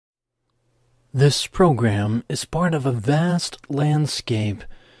This program is part of a vast landscape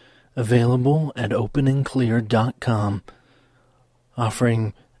available at openandclear.com,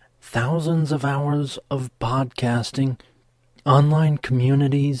 offering thousands of hours of podcasting, online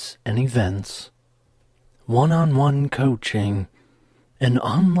communities and events, one-on-one coaching, and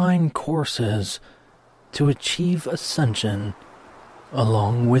online courses to achieve ascension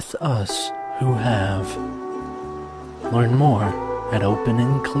along with us who have. Learn more at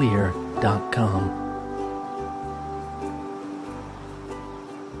openandclear.com.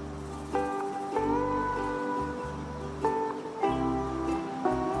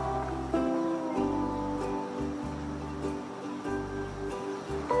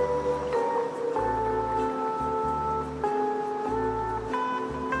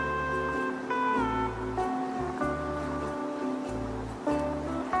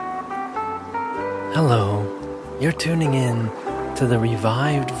 Hello, you're tuning in to the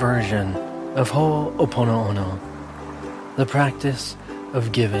revived version of Ho'oponopono, the practice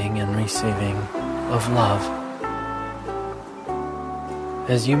of giving and receiving of love.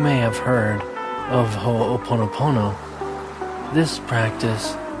 As you may have heard of Ho'oponopono, this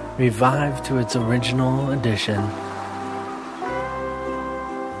practice, revived to its original edition,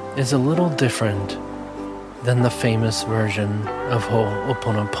 is a little different than the famous version of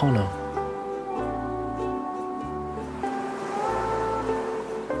Ho'oponopono.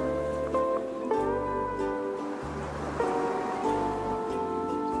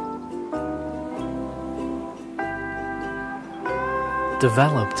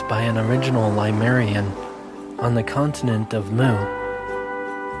 Developed by an original Lemurian on the continent of Mu,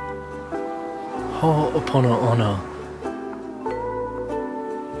 Ho'oponopono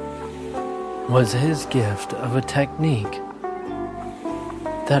was his gift of a technique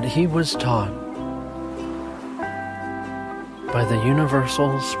that he was taught by the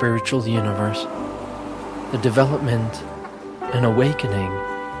universal spiritual universe, the development and awakening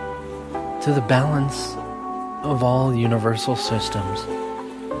to the balance of all universal systems,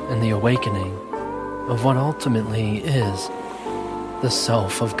 and the awakening of what ultimately is the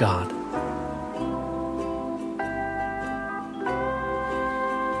Self of God.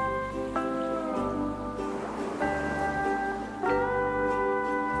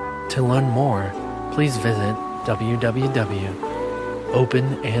 To learn more, please visit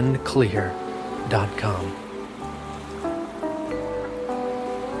www.openandclear.com.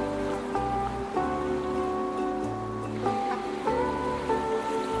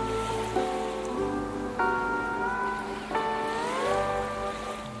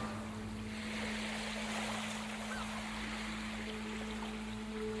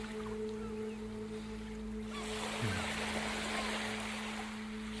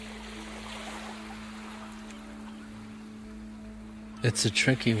 It's a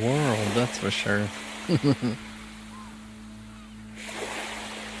tricky world, that's for sure.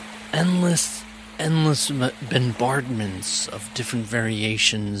 endless bombardments of different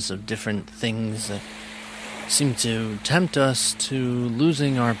variations of different things that seem to tempt us to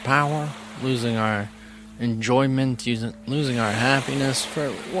losing our power, losing our enjoyment, losing our happiness for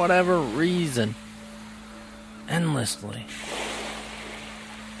whatever reason. Endlessly.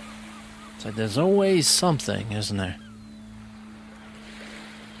 It's like there's always something, isn't there?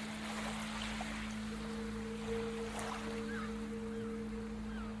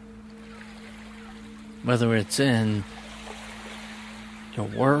 Whether it's in your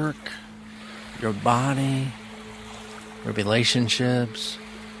work, your body, your relationships,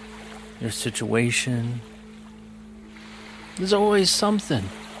 your situation, there's always something.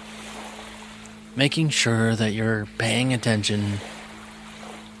 Making sure that you're paying attention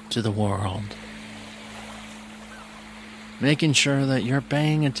to the world. Making sure that you're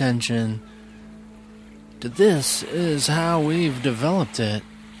paying attention to this is how we've developed it.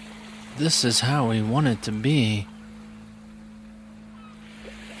 This is how we want it to be.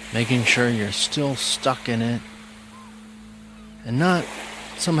 Making sure you're still stuck in it and not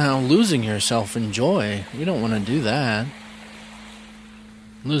somehow losing yourself in joy. We don't want to do that.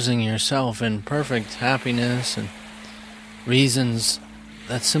 Losing yourself in perfect happiness and reasons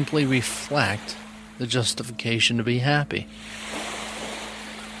that simply reflect the justification to be happy.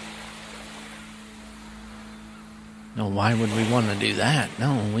 No, why would we want to do that?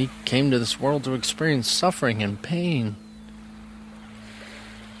 No, we came to this world to experience suffering and pain.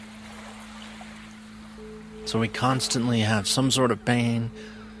 So we constantly have some sort of pain,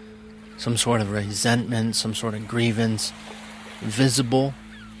 some sort of resentment, some sort of grievance, visible,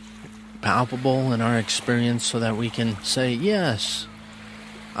 palpable in our experience so that we can say, yes,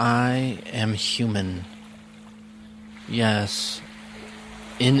 I am human. Yes,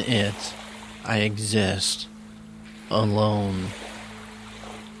 in it, I exist alone.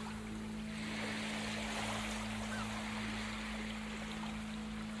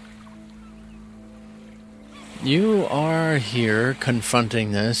 You are here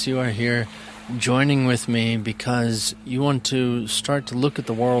confronting this. You are here joining with me because you want to start to look at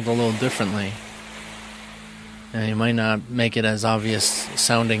the world a little differently. Now, you might not make it as obvious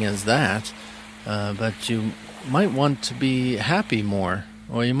sounding as that, but you might want to be happy more,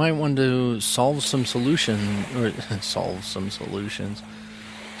 or you might want to solve some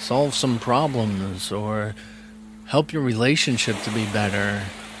problems, or help your relationship to be better,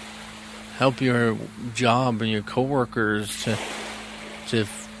 help your job and your coworkers to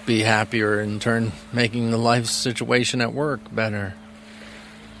be happier, in turn making the life situation at work better.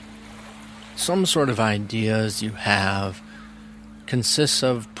 Some sort of ideas you have consists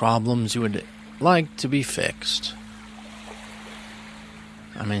of problems you would like to be fixed.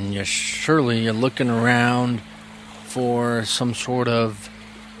 I mean, you're looking around for some sort of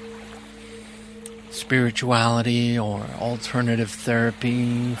spirituality or alternative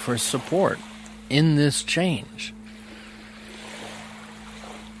therapy for support in this change.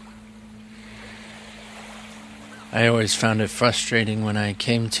 I always found it frustrating when I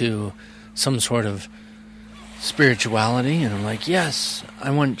came to some sort of spirituality and I'm like, yes,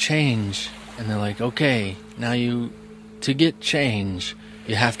 I want change. And they're like, okay, now to get change,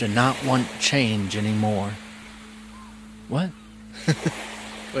 you have to not want change anymore. What?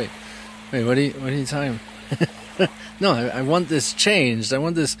 Wait, what are you talking about? No, I want this changed. I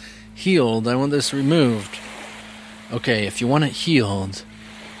want this healed. I want this removed. Okay, if you want it healed,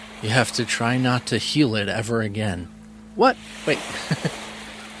 you have to try not to heal it ever again. What? Wait.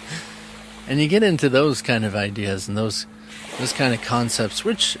 And you get into those kind of ideas and those kind of concepts,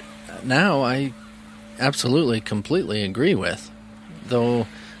 which now I absolutely, completely agree with, though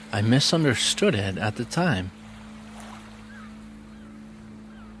I misunderstood it at the time.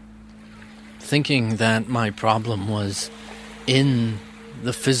 Thinking that my problem was in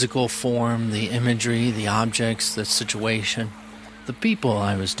the physical form, the imagery, the objects, the situation, the people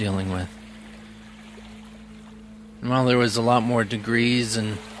I was dealing with. And while there was a lot more degrees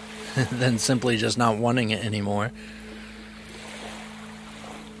and than simply just not wanting it anymore,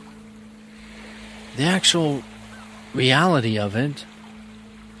 the actual reality of it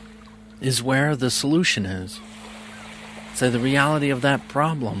is where the solution is. So the reality of that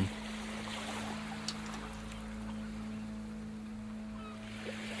problem.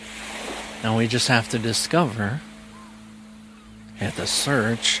 Now we just have to discover, we have to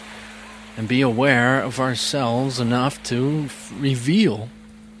search, and be aware of ourselves enough to reveal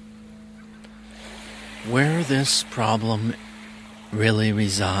where this problem really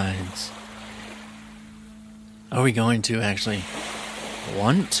resides. Are we going to actually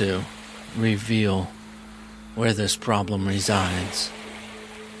want to reveal where this problem resides?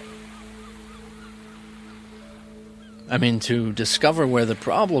 I mean, to discover where the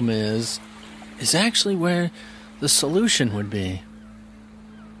problem is actually where the solution would be.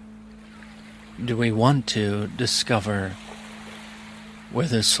 Do we want to discover where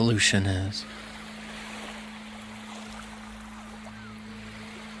the solution is?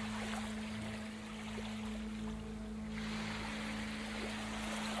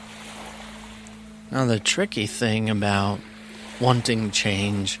 Now, the tricky thing about wanting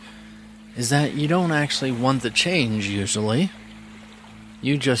change is that you don't actually want the change usually.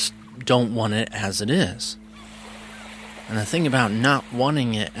 You just don't want it as it is. And the thing about not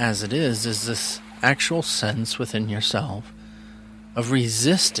wanting it as it is this actual sense within yourself of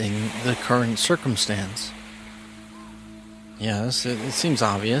resisting the current circumstance. Yes, it seems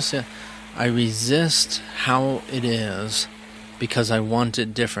obvious. I resist how it is because I want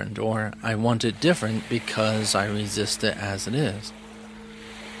it different, or I want it different because I resist it as it is.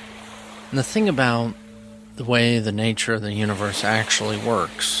 And the thing about the way the nature of the universe actually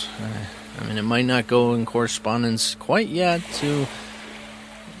works, I mean, it might not go in correspondence quite yet to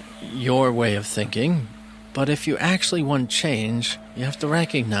your way of thinking, but if you actually want change, you have to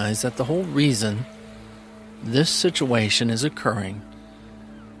recognize that the whole reason this situation is occurring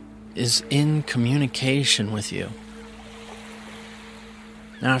is in communication with you.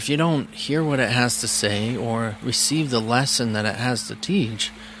 Now, if you don't hear what it has to say or receive the lesson that it has to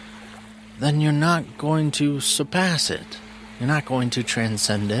teach, then you're not going to surpass it. You're not going to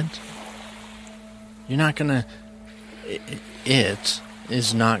transcend it. You're not going to... It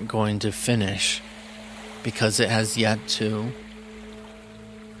is not going to finish because it has yet to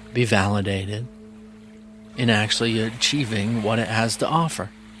be validated in actually achieving what it has to offer.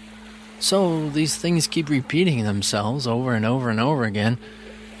 So these things keep repeating themselves over and over and over again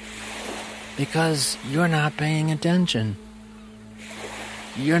Because you're not paying attention.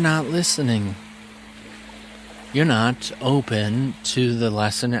 You're not listening. You're not open to the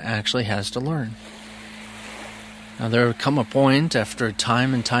lesson it actually has to learn. Now, there will come a point after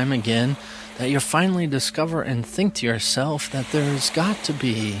time and time again that you'll finally discover and think to yourself that there's got to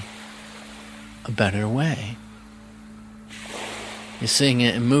be a better way. You're seeing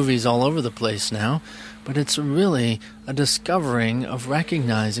it in movies all over the place now, but it's really a discovering of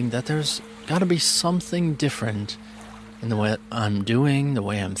recognizing that there's got to be something different in the way I'm doing, the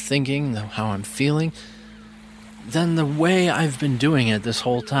way I'm thinking, how I'm feeling, than the way I've been doing it this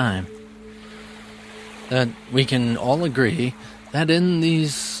whole time. That we can all agree that in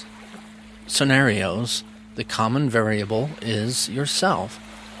these scenarios, the common variable is yourself.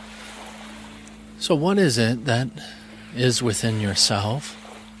 So what is it that is within yourself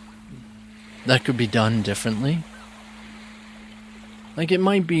that could be done differently? Like, it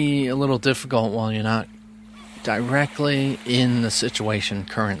might be a little difficult while you're not directly in the situation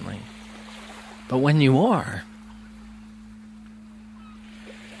currently. But when you are,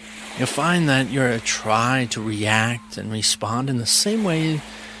 you'll find that you're try to react and respond in the same way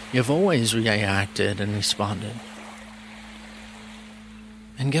you've always reacted and responded.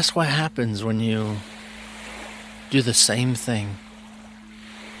 And guess what happens when you do the same thing?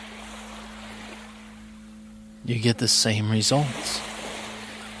 You get the same results.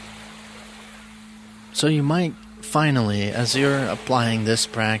 So you might finally, as you're applying this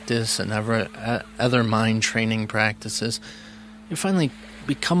practice and other mind training practices, you finally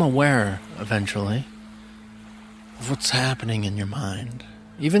become aware eventually of what's happening in your mind.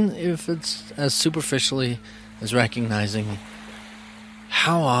 Even if it's as superficially as recognizing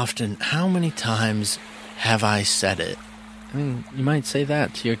how often, how many times have I said it? I mean, you might say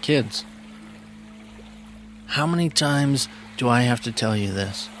that to your kids. How many times do I have to tell you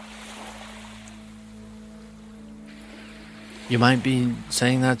this? You might be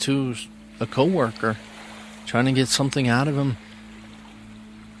saying that to a coworker, trying to get something out of them,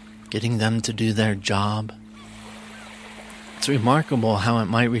 getting them to do their job. It's remarkable how it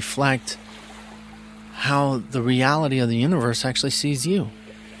might reflect how the reality of the universe actually sees you.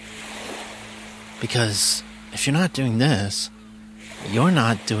 Because if you're not doing this, you're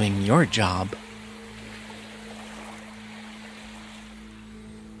not doing your job.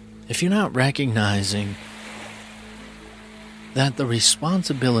 If you're not recognizing that the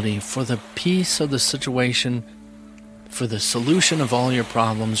responsibility for the peace of the situation, for the solution of all your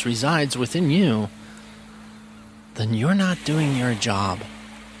problems resides within you, then you're not doing your job.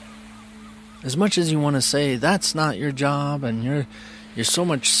 As much as you want to say that's not your job and you're so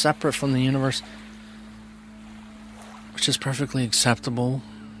much separate from the universe, which is perfectly acceptable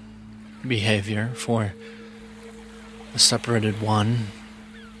behavior for a separated one,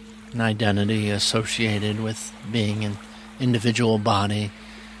 an identity associated with being an individual body,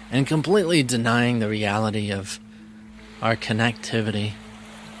 and completely denying the reality of our connectivity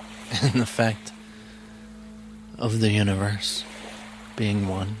and the fact of the universe being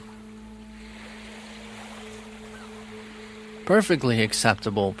one. Perfectly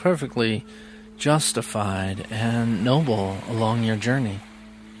acceptable, perfectly justified and noble along your journey.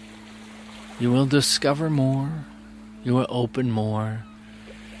 You will discover more, you will open more,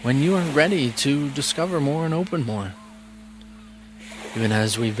 when you are ready to discover more and open more. Even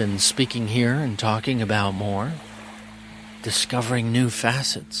as we've been speaking here and talking about more, discovering new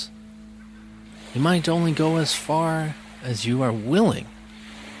facets, you might only go as far as you are willing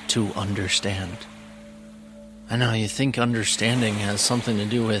to understand. I know you think understanding has something to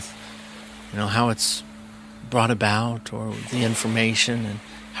do with, how it's brought about or the information and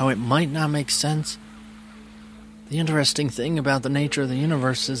how it might not make sense. The interesting thing about the nature of the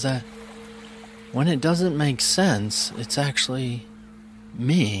universe is that when it doesn't make sense, it's actually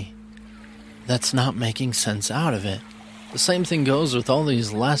me that's not making sense out of it. The same thing goes with all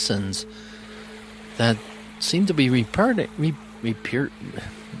these lessons that seem to be repeating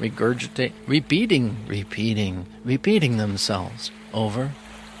themselves over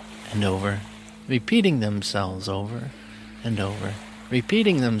and over, repeating themselves over and over,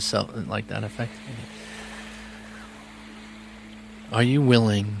 repeating themselves like that effect. Are you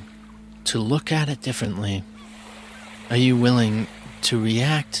willing to look at it differently? Are you willing to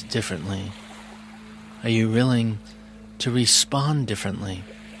react differently? Are you willing to respond differently?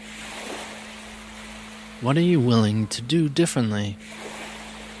 What are you willing to do differently?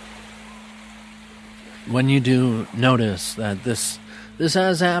 When you do notice that this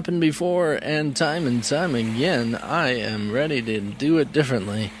has happened before and time again, I am ready to do it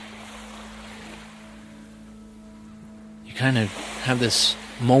differently. You kind of have this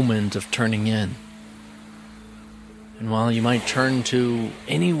moment of turning in. And while you might turn to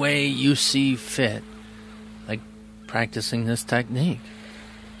any way you see fit, like practicing this technique,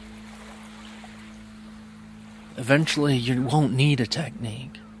 eventually you won't need a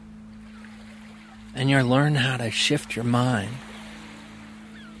technique. And you'll learn how to shift your mind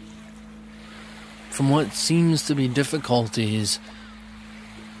from what seems to be difficulties,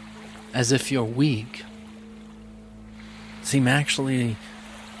 as if you're weak, seem actually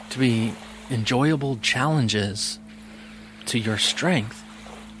to be enjoyable challenges to your strength.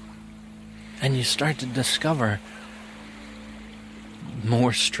 And you start to discover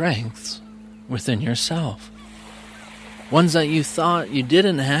more strengths within yourself. Ones that you thought you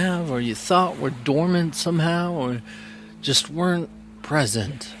didn't have, or you thought were dormant somehow, or just weren't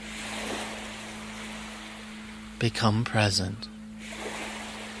present, become present.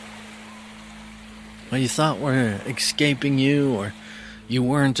 What you thought were escaping you, or you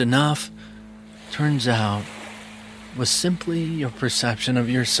weren't enough, turns out was simply your perception of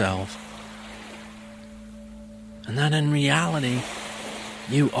yourself. And that in reality,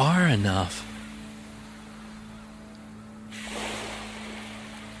 you are enough.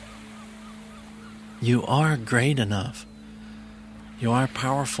 You are great enough. You are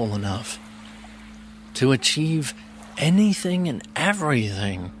powerful enough to achieve anything and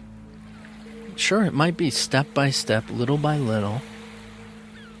everything. Sure, it might be step by step, little by little,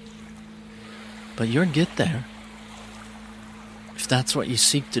 but you'll get there if that's what you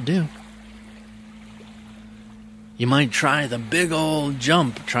seek to do. You might try the big old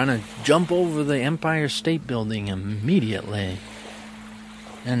jump, trying to jump over the Empire State Building immediately,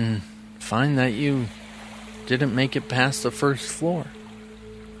 and find that you didn't make it past the first floor.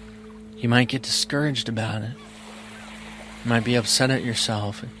 You might get discouraged about it. You might be upset at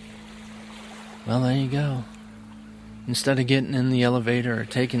yourself. Well, there you go. Instead of getting in the elevator or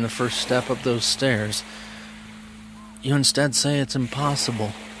taking the first step up those stairs, you instead say it's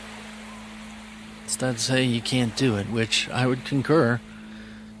impossible. Instead say you can't do it, which I would concur.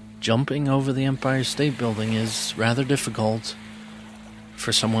 Jumping over the Empire State Building is rather difficult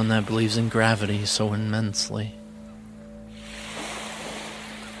for someone that believes in gravity so immensely.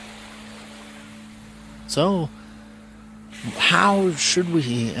 So, how should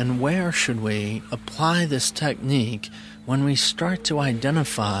we and where should we apply this technique when we start to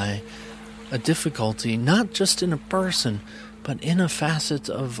identify a difficulty, not just in a person, but in a facet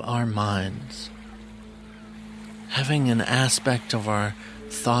of our minds? Having an aspect of our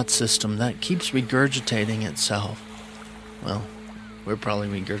thought system that keeps regurgitating itself. Well, we're probably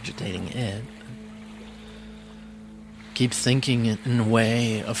regurgitating it. Keep thinking in a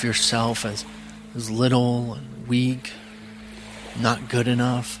way of yourself as little and weak, not good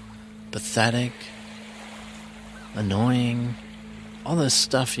enough, pathetic, annoying, all this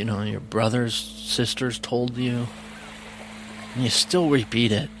stuff, your brothers, sisters told you, and you still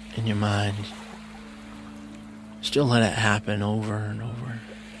repeat it in your mind. Still let it happen over and over.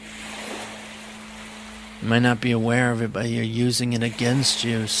 You might not be aware of it, but you're using it against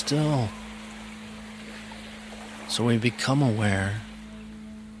you still. So we become aware.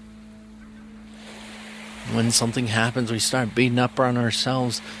 When something happens, we start beating up on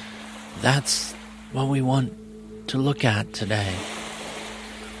ourselves. That's what we want to look at today.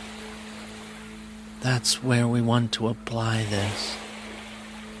 That's where we want to apply this.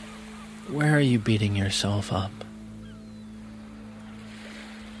 Where are you beating yourself up?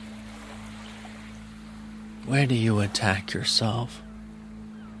 Where do you attack yourself?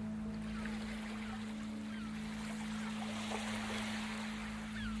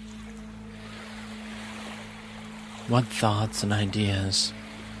 What thoughts and ideas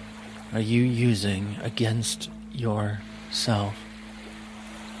are you using against yourself?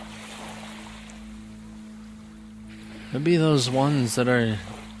 Could be those ones that are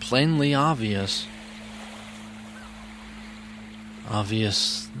plainly obvious.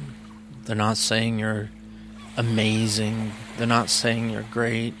 Obvious, they're not saying you're amazing. They're not saying you're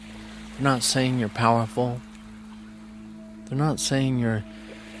great. They're not saying you're powerful. They're not saying you're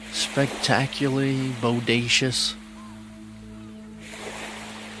spectacularly bodacious.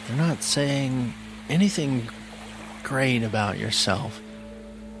 They're not saying anything great about yourself.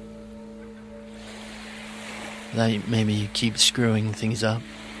 That maybe you keep screwing things up.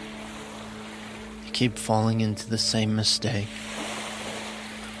 You keep falling into the same mistake.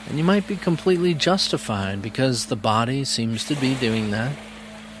 And you might be completely justified because the body seems to be doing that.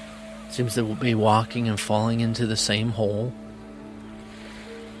 It seems to be walking and falling into the same hole.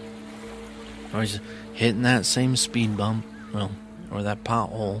 Or he's hitting that same speed bump, or that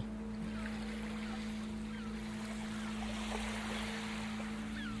pothole.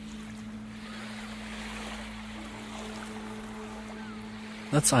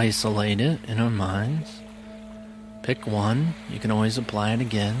 Let's isolate it in our minds. Pick one. You can always apply it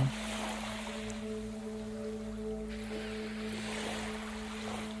again.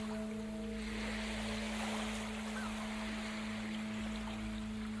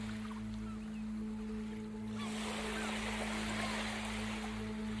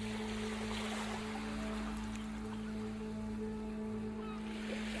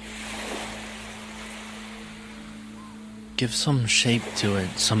 Give some shape to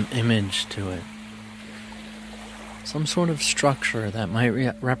it, some image to it, some sort of structure that might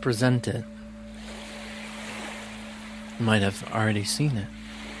represent it. You might have already seen it.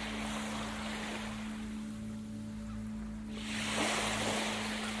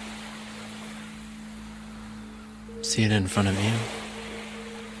 See it in front of you,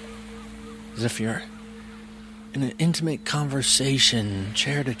 as if you're in an intimate conversation,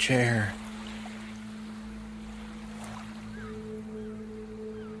 chair to chair.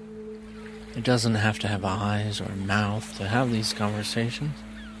 It doesn't have to have eyes or mouth to have these conversations.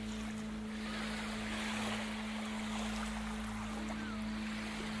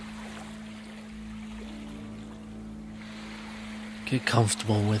 Get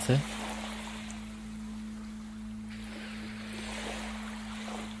comfortable with it.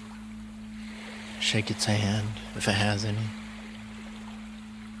 Shake its hand if it has any.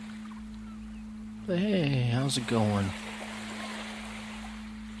 Say, hey, how's it going?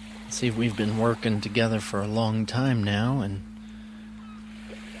 See, we've been working together for a long time now, and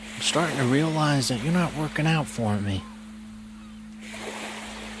I'm starting to realize that you're not working out for me.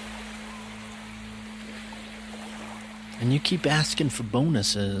 And you keep asking for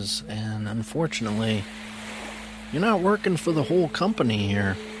bonuses, and unfortunately, you're not working for the whole company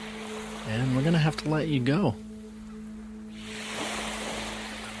here, and we're going to have to let you go.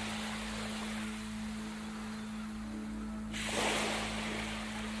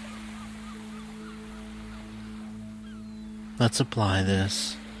 Let's apply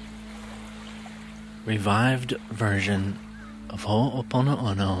this revived version of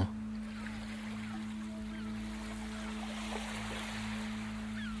Ho'oponopono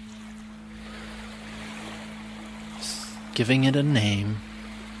giving it a name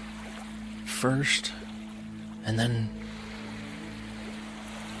first, and then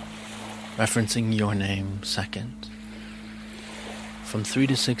referencing your name second. From 3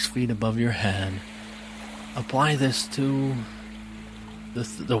 to 6 feet above your head, apply this to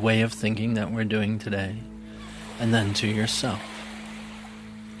the way of thinking that we're doing today, and then to yourself.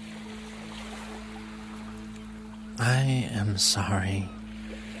 I am sorry.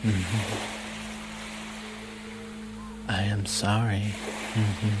 I am sorry.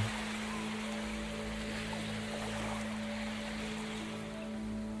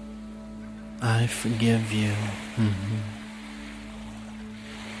 I forgive you.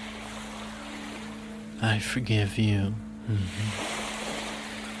 I forgive you.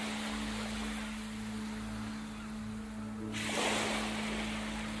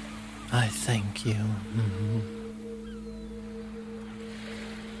 I thank you.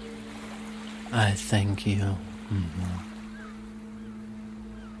 I thank you.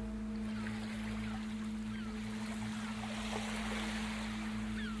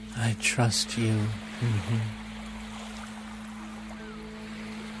 I trust you.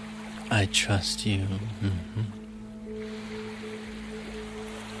 I trust you.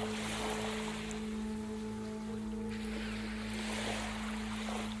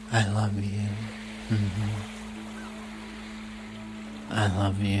 I love you. I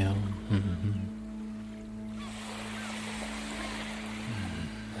love you.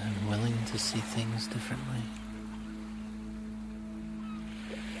 I'm willing to see things differently.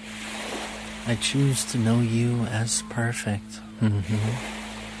 I choose to know you as perfect.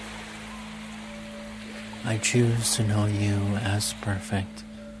 I choose to know you as perfect.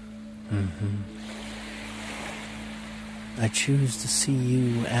 I choose to see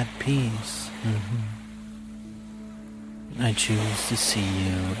you at peace. I choose to see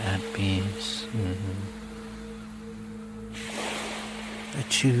you at peace. I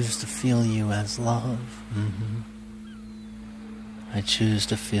choose to feel you as love. I choose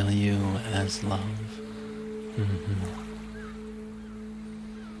to feel you as love.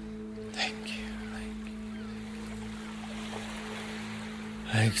 Thank you.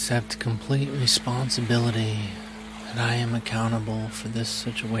 I accept complete responsibility that I am accountable for this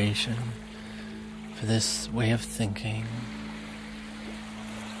situation, for this way of thinking.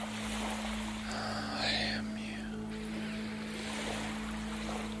 I am you.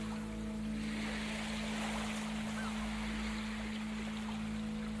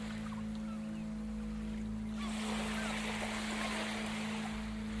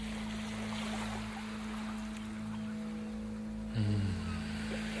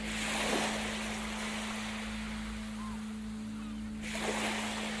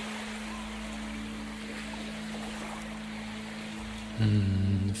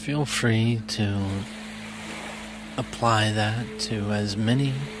 Feel free to apply that to as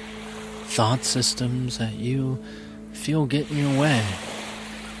many thought systems that you feel get in your way.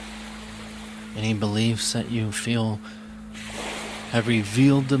 Any beliefs that you feel have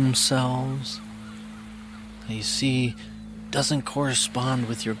revealed themselves, that you see doesn't correspond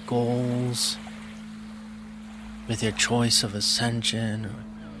with your goals, with your choice of ascension or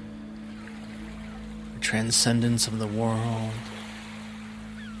transcendence of the world.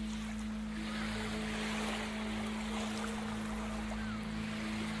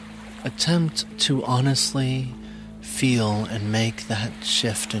 Attempt to honestly feel and make that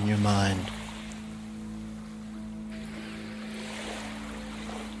shift in your mind.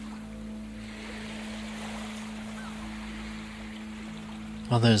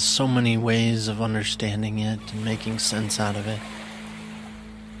 Well, there's so many ways of understanding it and making sense out of it.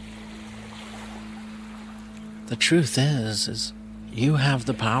 The truth is you have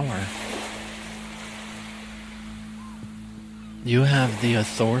the power. You have the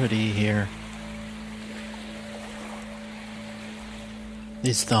authority here.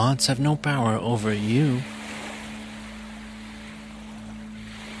 These thoughts have no power over you.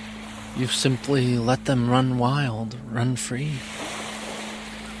 You simply let them run wild, run free.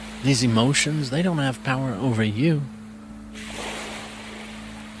 These emotions, they don't have power over you.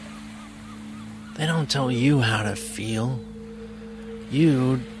 They don't tell you how to feel.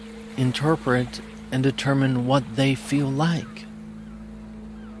 You interpret and determine what they feel like.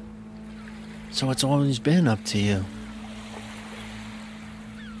 So it's always been up to you.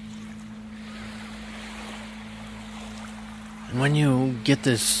 And when you get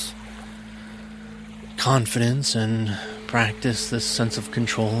this confidence and practice this sense of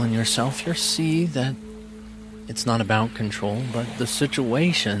control in yourself, you'll see that it's not about control, but the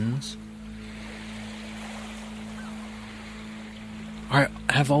situations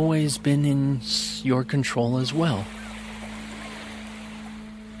have always been in your control as well.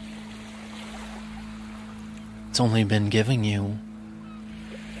 It's only been giving you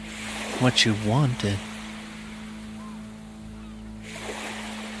what you wanted.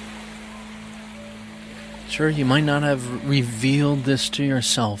 Sure, you might not have revealed this to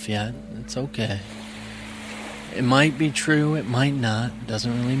yourself yet. It's okay. It might be true, it might not. It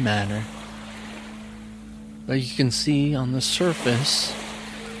doesn't really matter. But you can see on the surface,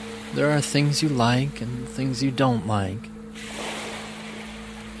 there are things you like and things you don't like.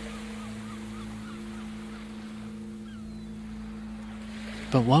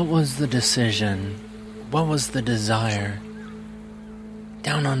 But what was the decision? What was the desire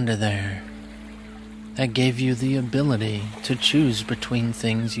down under there that gave you the ability to choose between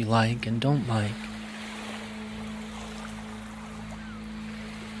things you like and don't like?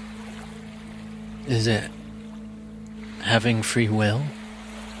 Is it having free will?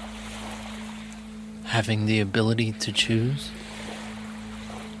 Having the ability to choose?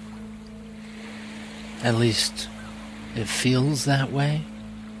 At least it feels that way.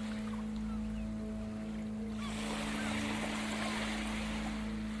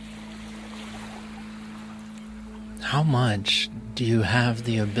 How much do you have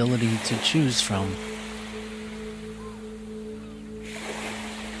the ability to choose from?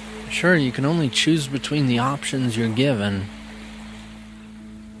 Sure, you can only choose between the options you're given.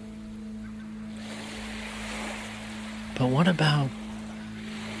 But what about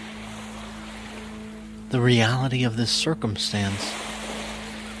the reality of this circumstance?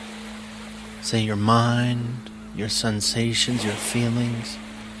 Say your mind, your sensations, your feelings,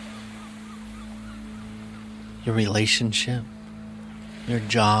 your relationship, your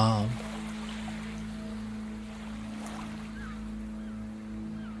job,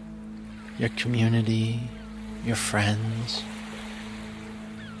 your community, your friends,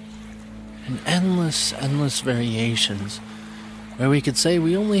 and endless variations where we could say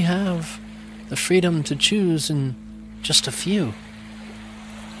we only have the freedom to choose in just a few.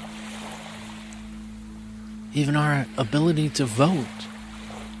 Even our ability to vote,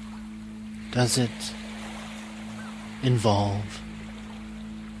 does it involve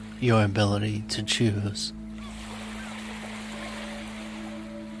your ability to choose?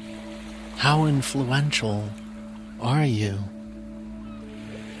 How influential are you?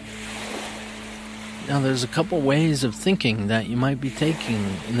 Now, there's a couple ways of thinking that you might be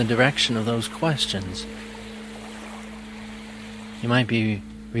taking in the direction of those questions. You might be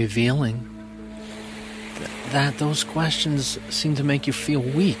revealing that those questions seem to make you feel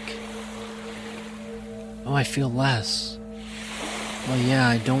weak. Oh, I feel less. Well, yeah,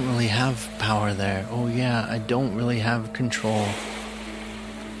 I don't really have power there. Oh, yeah, I don't really have control.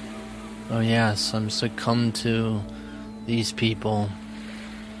 Oh, yes, I'm succumbed to these people,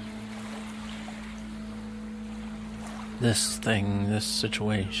 this thing, this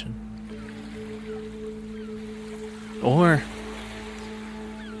situation. Or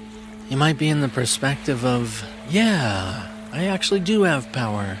you might be in the perspective of, yeah, I actually do have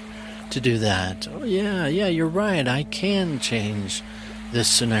power to do that. Oh yeah, you're right, I can change this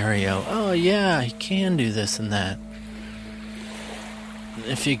scenario. Oh yeah, I can do this and that.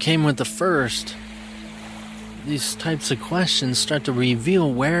 If you came with the first, these types of questions start to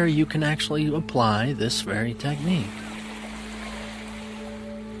reveal where you can actually apply this very technique.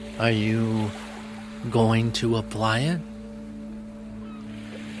 Are you going to apply it?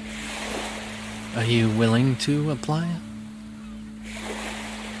 Are you willing to apply it?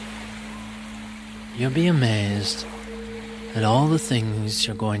 You'll be amazed at all the things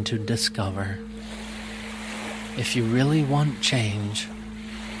you're going to discover. If you really want change,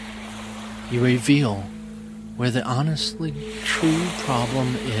 you reveal where the honestly true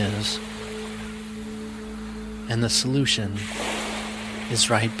problem is, and the solution is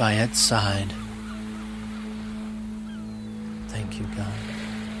right by its side. Thank you, God.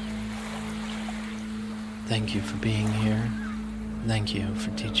 Thank you for being here. Thank you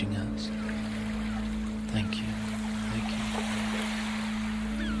for teaching us. Thank you. Thank you.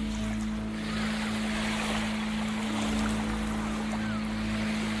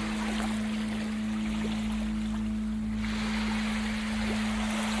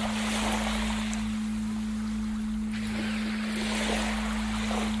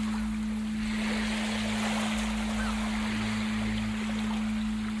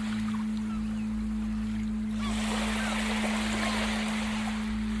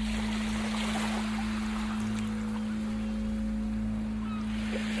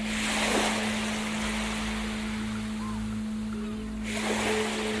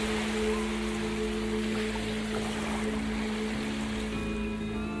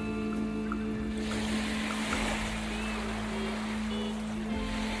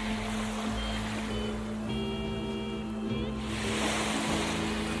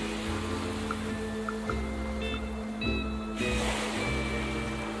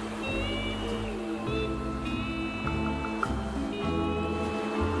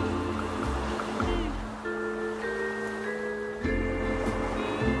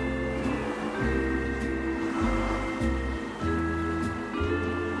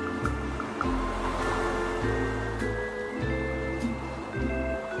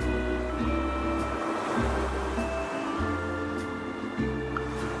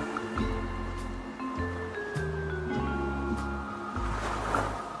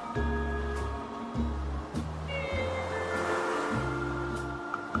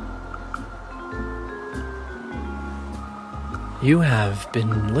 You have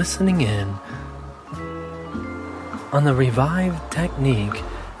been listening in on the revived technique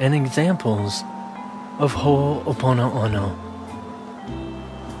and examples of Ho'oponopono,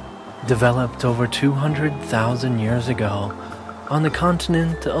 developed over 200,000 years ago on the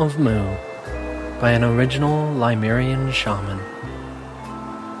continent of Mu by an original Lemurian shaman.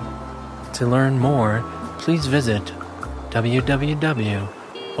 To learn more, please visit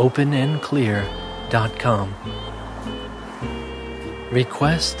www.openandclear.com.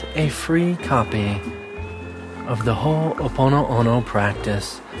 Request a free copy of the Ho'oponopono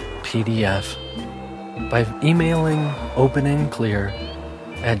Practice PDF by emailing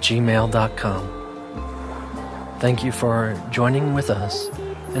openandclear@gmail.com. Thank you for joining with us,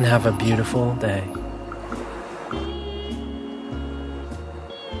 and have a beautiful day.